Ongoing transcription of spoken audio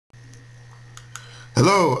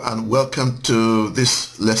Hello and welcome to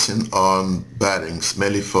this lesson on bearings,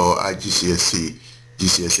 mainly for IGCSE,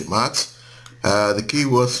 GCSE Maths. The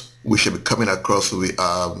keywords we should be coming across will be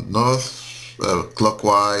north,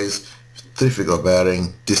 clockwise, three-figure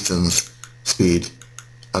bearing, distance, speed,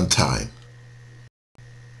 and time.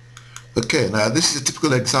 Okay, now this is a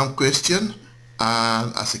typical exam question,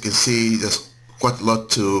 and as you can see, there's quite a lot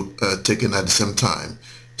to take in at the same time.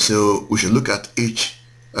 So we should look at each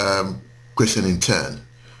question in turn.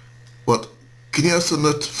 But can you also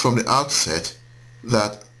note from the outset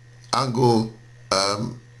that angle,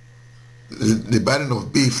 the bearing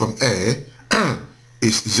of B from A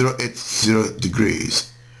is 080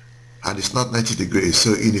 degrees and it's not 90 degrees.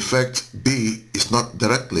 So in effect, B is not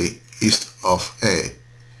directly east of A.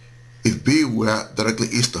 If B were directly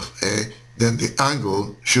east of A, then the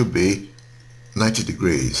angle should be 90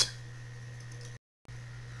 degrees.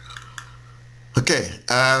 Okay.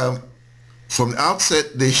 From the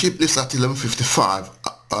outset, the ship leaves at 11:55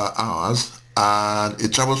 hours and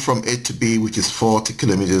it travels from A to B, which is 40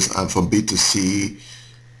 kilometers, and from B to C,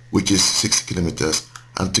 which is 60 kilometers.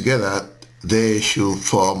 And together, they should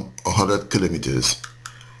form 100 kilometers.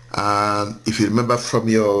 And if you remember from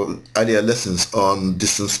your earlier lessons on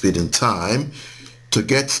distance, speed, and time, to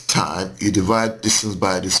get time, you divide distance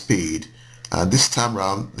by the speed. And this time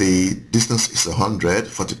around, the distance is 100,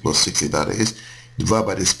 40 plus 60, that is. Divided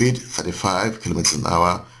by the speed, 35 kilometers an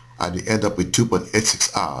hour, and you end up with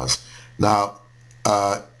 2.86 hours. Now,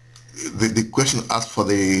 the question asks for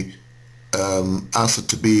the answer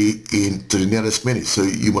to be to the nearest minute. So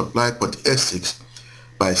you multiply 0.86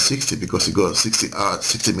 by 60 because you got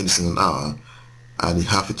 60 minutes in an hour, and you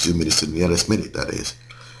have it 2 minutes to the nearest minute, that is.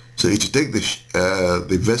 So if you take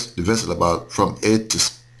the vessel about from A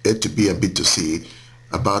to B and B to C,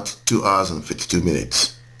 about 2 hours and 52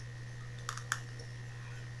 minutes.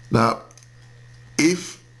 Now,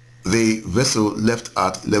 if the vessel left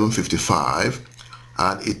at 11:55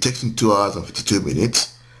 and it takes 2 hours and 52 minutes,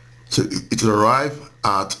 so it will arrive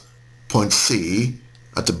at point C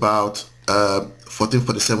at about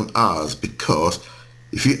 14:47 hours, because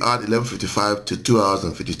if you add 11:55 to 2 hours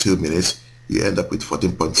and 52 minutes, you end up with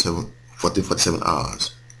 14:47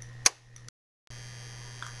 hours.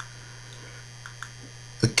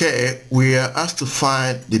 Okay, we are asked to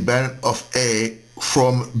find the bearing of A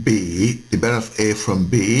from B,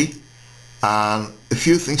 and a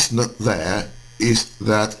few things to note there is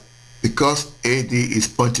that because AD is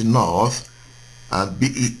pointing north and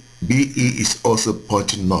BE is also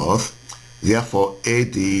pointing north, therefore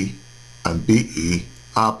AD and BE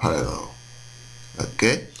are parallel.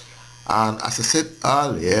 Okay, and as I said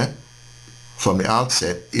earlier from the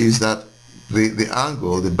outset, is that the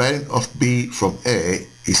angle, the bearing of B from A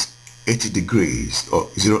is 80 degrees or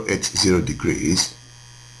 080 degrees.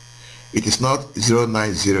 It is not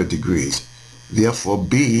 090 degrees. Therefore,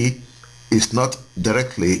 B is not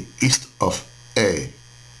directly east of A.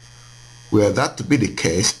 Were that to be the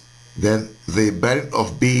case, then the bearing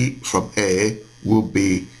of B from A will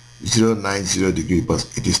be 090 degrees, but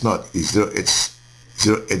it is not. It's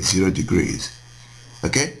 080 degrees.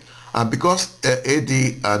 Okay? And because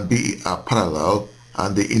AD and BE are parallel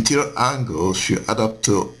and the interior angle should add up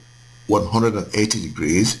to 180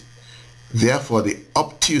 degrees, therefore the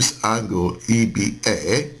obtuse angle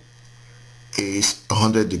EBA is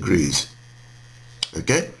 100 degrees.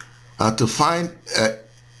 Okay, and to find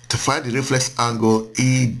the reflex angle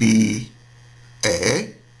EBA,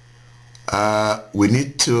 we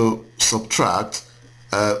need to subtract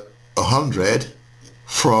 100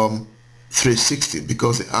 from 360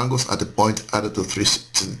 because the angles at the point added to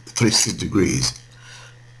 360 degrees.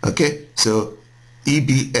 Okay, so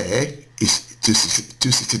EBA is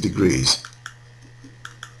 260 degrees.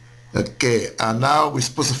 Okay, and now we're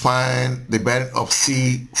supposed to find the bearing of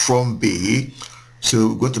C from B. So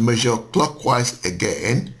we're going to measure clockwise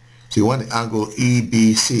again. So you want the angle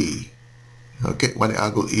EBC. Okay, want the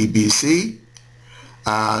angle EBC.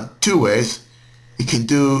 And two ways. You can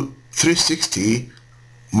do 360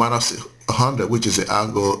 minus 100, which is the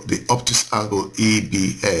angle, the obtuse angle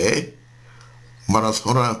EBA, minus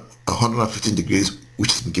 115 degrees,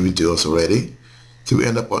 which has been given to us already. So we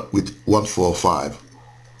end up with 145.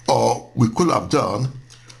 Or we could have done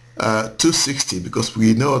 260, because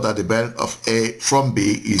we know that the bearing of A from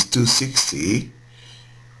B is 260.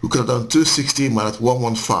 We could have done 260 minus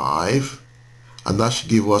 115, and that should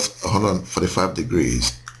give us 145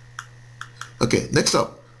 degrees. Okay, next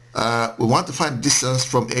up, we want to find distance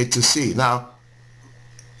from A to C. Now,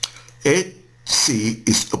 AC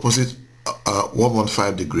is opposite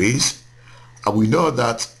 115 degrees, and we know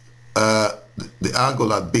that the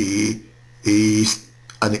angle at B is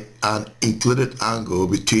an included angle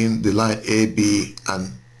between the line AB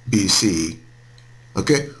and BC.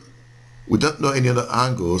 Okay, we don't know any other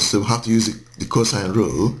angles, so we have to use the cosine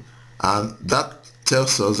rule, and that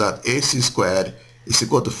tells us that AC squared is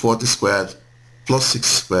equal to 40 squared plus 60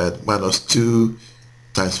 squared minus 2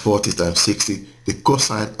 times 40 times 60, the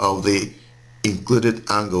cosine of the included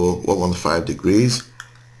angle 115 degrees,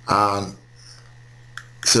 and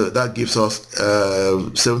so that gives us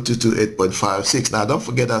 7228.56. Now don't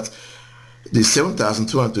forget that the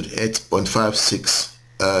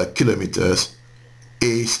 7208.56 kilometers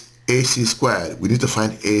is AC squared. We need to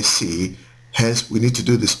find AC, hence we need to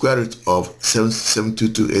do the square root of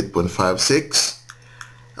 7228.56,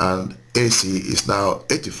 and AC is now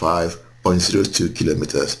 85.02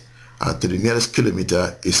 kilometers, and to the nearest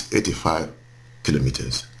kilometer is 85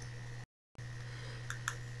 kilometers.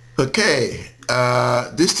 Okay,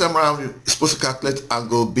 this time around we're supposed to calculate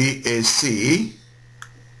angle BAC.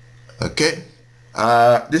 Okay,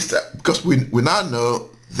 this time, because we now know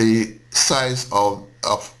the sides of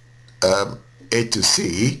A to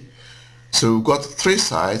C, so we've got 3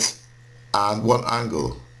 sides and 1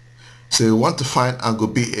 angle. So we want to find angle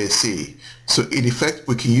BAC. So in effect,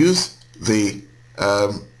 we can use the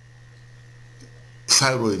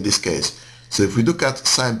sine rule in this case. So if we look at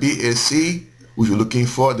sine BAC, which we're looking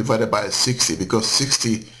for, divided by 60, because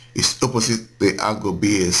 60 is opposite the angle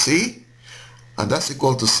BAC, and that's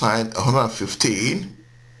equal to sine 115,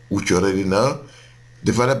 which you already know,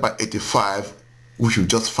 divided by 85, which we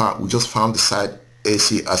just found. We just found the side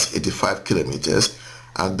AC as 85 kilometers,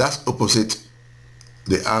 and that's opposite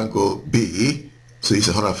the angle B, so it's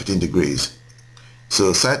 115 degrees.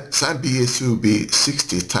 So sine BAC will be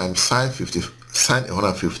 60 times sine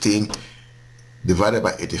 115 divided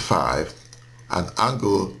by 85, and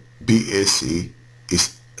angle BAC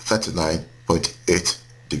is 39.8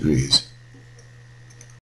 degrees.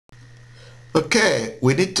 Okay,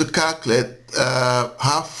 we need to calculate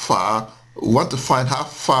how far, we want to find how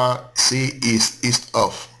far C is east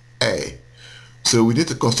of A. So we need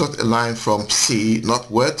to construct a line from C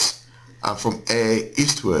northwards and from A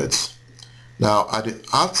eastwards. Now at the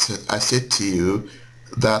outset I said to you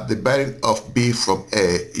that the bearing of B from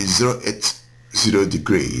A is 080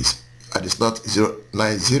 degrees and it's not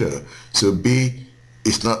 090, so B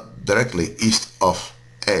is not directly east of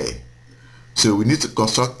A. So we need to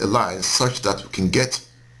construct a line such that we can get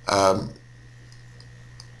a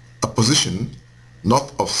position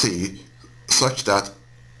north of C such that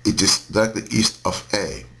it is directly east of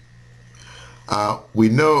A. We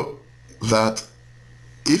know that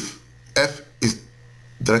if F is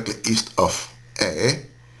directly east of A,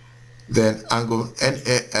 then angle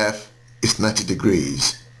NAF is 90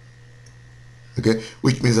 degrees. Okay,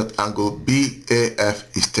 which means that angle BAF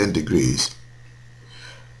is 10 degrees.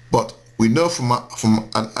 But we know from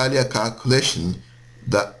an earlier calculation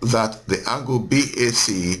that the angle BAC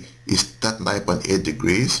is 39.8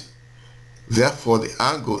 degrees. Therefore, the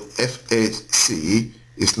angle FAC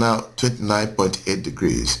is now 29.8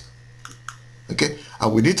 degrees. Okay,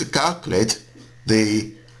 and we need to calculate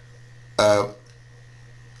the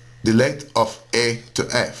length of A to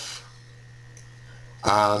F.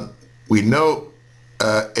 And we know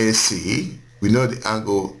AC, we know the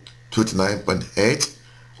angle 29.8,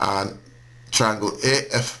 and triangle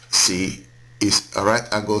AFC is a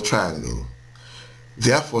right angle triangle.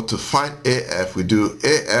 Therefore, to find AF, we do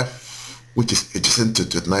AF, which is adjacent to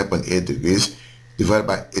 29.8 degrees, divided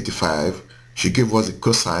by 85, should give us the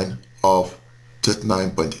cosine of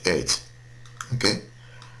 39.8. Okay,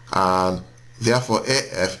 and therefore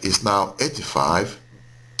AF is now 85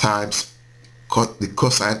 times the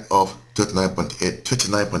cosine of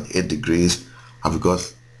 29.8 degrees, and we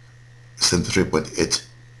got 73.8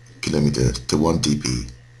 kilometers to 1 dp.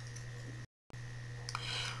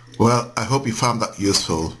 Well, I hope you found that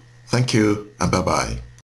useful. Thank you and bye-bye.